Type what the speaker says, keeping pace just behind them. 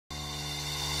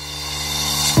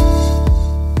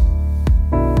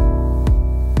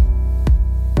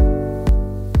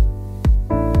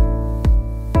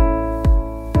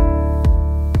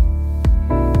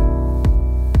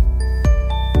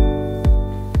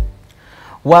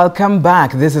Welcome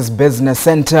back. This is Business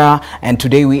Center, and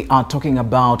today we are talking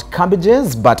about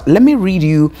cabbages. But let me read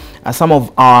you some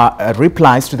of our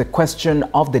replies to the question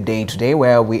of the day today,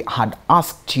 where we had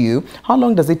asked you, how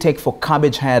long does it take for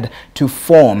cabbage head to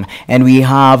form? And we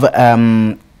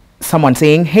have someone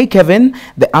saying, hey Kevin,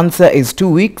 the answer is 2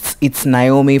 weeks. It's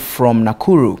Naomi from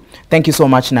Nakuru. Thank you so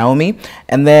much, Naomi.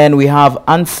 And then we have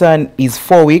answer is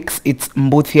 4 weeks. It's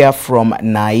Mbuthia from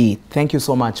Nai. Thank you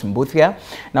so much, Mbuthia.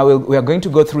 Now we are going to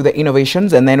go through the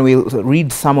innovations, and then we'll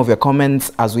read some of your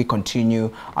comments as we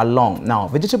continue along. Now,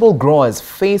 vegetable growers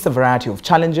face a variety of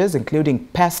challenges, including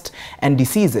pest and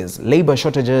diseases, labor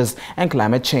shortages, and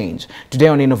climate change. Today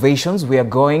on Innovations, we are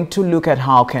going to look at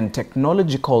how can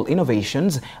technological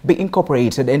innovations be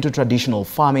incorporated into traditional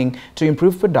farming to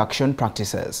improve production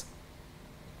practices.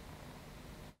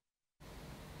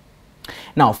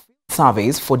 Now,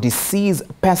 surveys for disease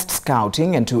pest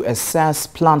scouting and to assess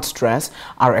plant stress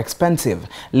are expensive,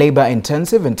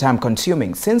 labor-intensive and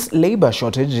time-consuming. Since labor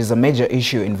shortage is a major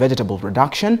issue in vegetable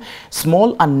production,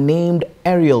 small unnamed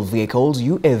aerial vehicles,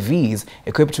 UAVs,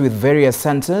 equipped with various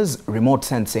sensors, remote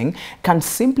sensing, can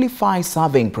simplify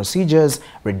surveying procedures,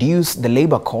 reduce the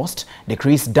labor cost,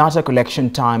 decrease data collection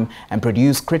time, and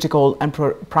produce critical and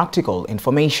practical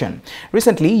information.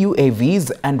 Recently,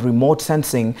 UAVs and remote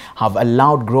sensing have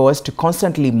allowed growers to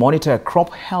constantly monitor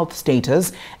crop health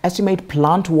status, estimate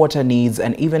plant water needs,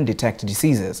 and even detect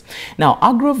diseases. Now,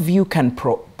 AgroView can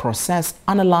process,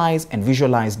 analyze, and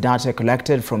visualize data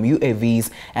collected from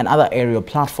UAVs and other aerial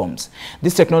platforms.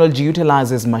 This technology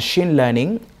utilizes machine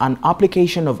learning, an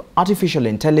application of artificial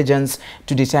intelligence,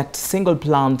 to detect single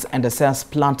plants and assess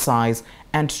plant size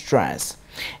and stress.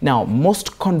 Now,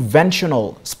 most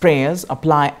conventional sprayers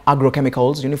apply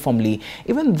agrochemicals uniformly,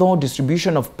 even though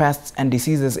distribution of pests and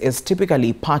diseases is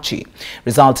typically patchy,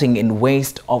 resulting in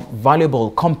waste of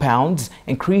valuable compounds,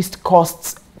 increased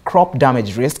costs, crop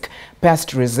damage risk,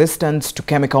 pest resistance to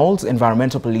chemicals,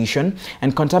 environmental pollution,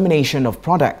 and contamination of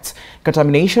products.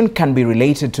 Contamination can be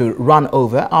related to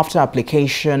runover after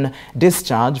application,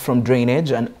 discharge from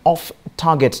drainage, and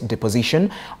off-target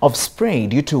deposition of spray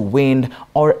due to wind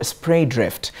or spray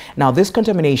drift. Now, this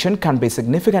contamination can be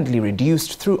significantly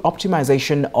reduced through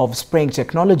optimization of spraying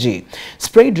technology.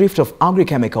 Spray drift of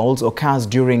agrochemicals occurs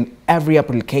during every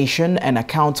application and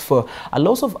accounts for a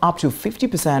loss of up to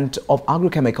 50% of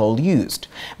agrochemical used.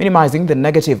 Minimizing the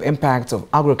negative impacts of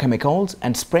agrochemicals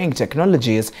and spraying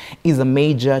technologies is a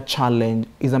major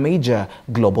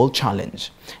global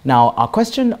challenge. Now, our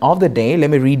question of the day, let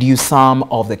me read you some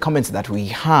of the comments that we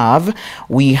have.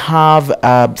 We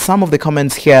have some of the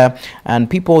comments here, and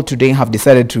people today have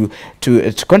decided to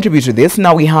contribute to this.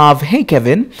 Now we have, hey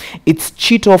Kevin, it's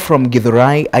Chito from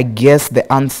Githurai. I guess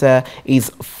the answer is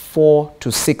 4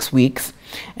 to 6 weeks.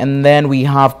 And then we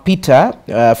have Peter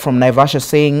from Naivasha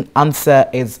saying answer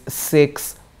is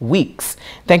 6 weeks.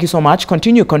 Thank you so much.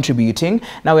 Continue contributing.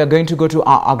 Now we are going to go to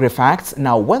our Agrifacts.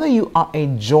 Now, whether you are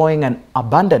enjoying an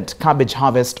abundant cabbage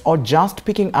harvest or just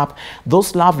picking up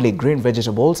those lovely green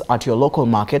vegetables at your local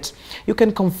market, you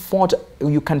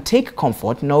can take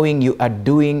comfort knowing you are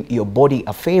doing your body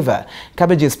a favor.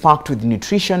 Cabbage is packed with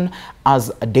nutrition,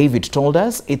 as David told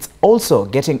us. It's also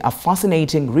getting a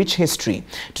fascinating, rich history.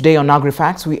 Today on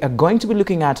Agrifacts, we are going to be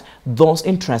looking at those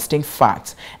interesting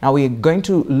facts. Now we are going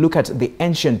to look at the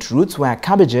ancient roots where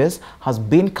cabbages has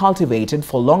been cultivated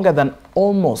for longer than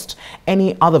almost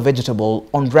any other vegetable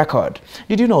on record.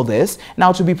 Did you know this?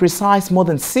 Now, to be precise, more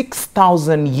than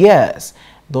 6,000 years.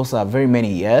 Those are very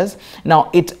many years. Now,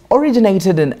 it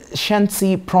originated in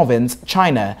Shanxi province,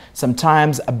 China,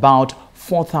 sometimes about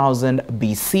 4000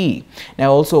 BC.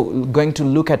 Now, also going to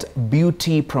look at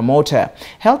beauty promoter.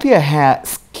 Healthier hair,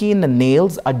 skin, and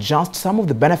nails are just some of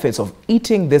the benefits of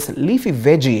eating this leafy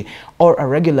veggie on a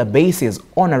regular basis.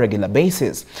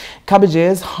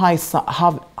 Cabbages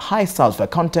have high sulfur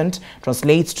content,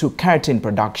 translates to keratin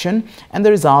production, and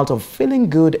the result of feeling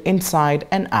good inside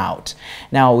and out.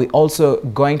 Now, we're also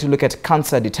going to look at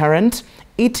cancer deterrent.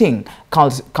 Eating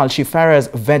cruciferous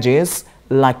veggies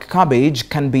like cabbage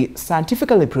can be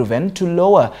scientifically proven to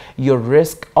lower your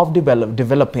risk of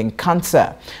developing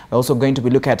cancer. We're also going to be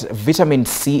looking at vitamin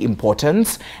C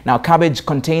importance. Now, cabbage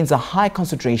contains a high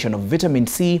concentration of vitamin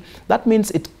C. That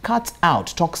means it cuts out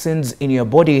toxins in your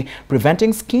body,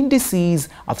 preventing skin disease,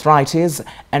 arthritis,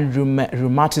 and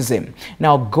rheumatism.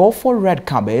 Now, go for red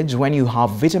cabbage when you have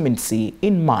vitamin C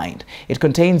in mind. It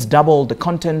contains double the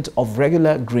content of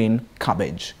regular green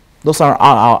cabbage. Those are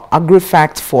our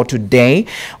Agrifacts for today.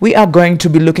 We are going to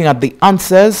be looking at the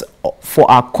answers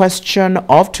for our question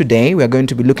of today. We are going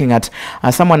to be looking at,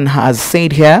 someone has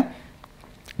said here,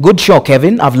 Good show,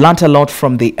 Kevin. I've learnt a lot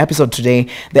from the episode today.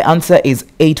 The answer is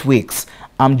 8 weeks.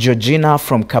 I'm Georgina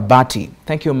from Kabati.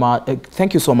 Thank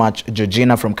you so much,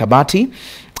 Georgina from Kabati.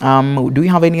 Do we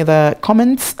have any other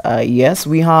comments? Yes,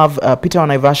 we have Peter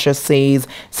Onaivasha says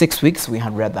 6 weeks. We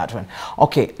had read that one.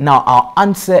 Okay, now our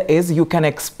answer is you can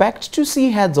expect to see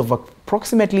heads of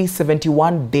approximately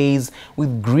 71 days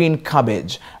with green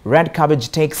cabbage. Red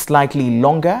cabbage takes slightly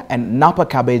longer, and Nappa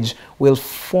cabbage will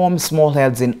form small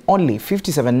heads in only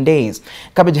 57 days.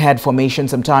 Cabbage head formation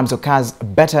sometimes occurs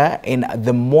better in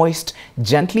the moist,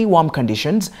 gently warm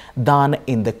conditions than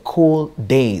in the cool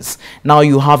days. Now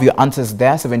you have your answers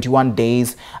there. 71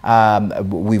 days.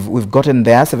 We've gotten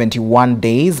there. 71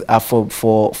 days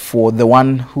for the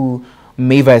one who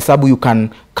Meva Esabu. You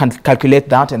can calculate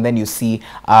that and then you see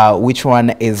which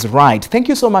one is right. Thank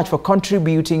you so much for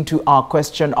contributing to our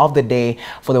question of the day,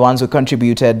 for the ones who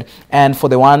contributed, and for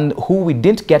the one who we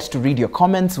didn't get to read your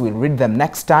comments, we'll read them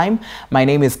next time. My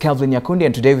name is Kelvin Nyakundi,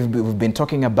 and today we've been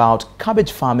talking about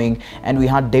cabbage farming, and we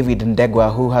had David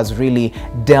Ndegwa, who has really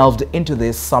delved into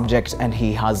this subject, and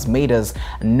he has made us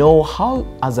know how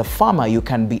as a farmer you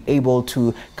can be able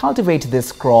to cultivate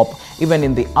this crop even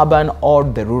in the urban or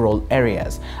the rural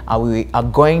areas. We are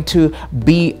going to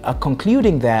be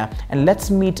concluding there, and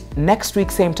let's meet next week,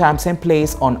 same time, same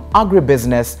place on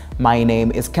Agribusiness. My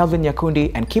name is Kelvin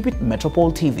Nyakundi, and keep it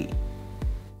Metropole TV.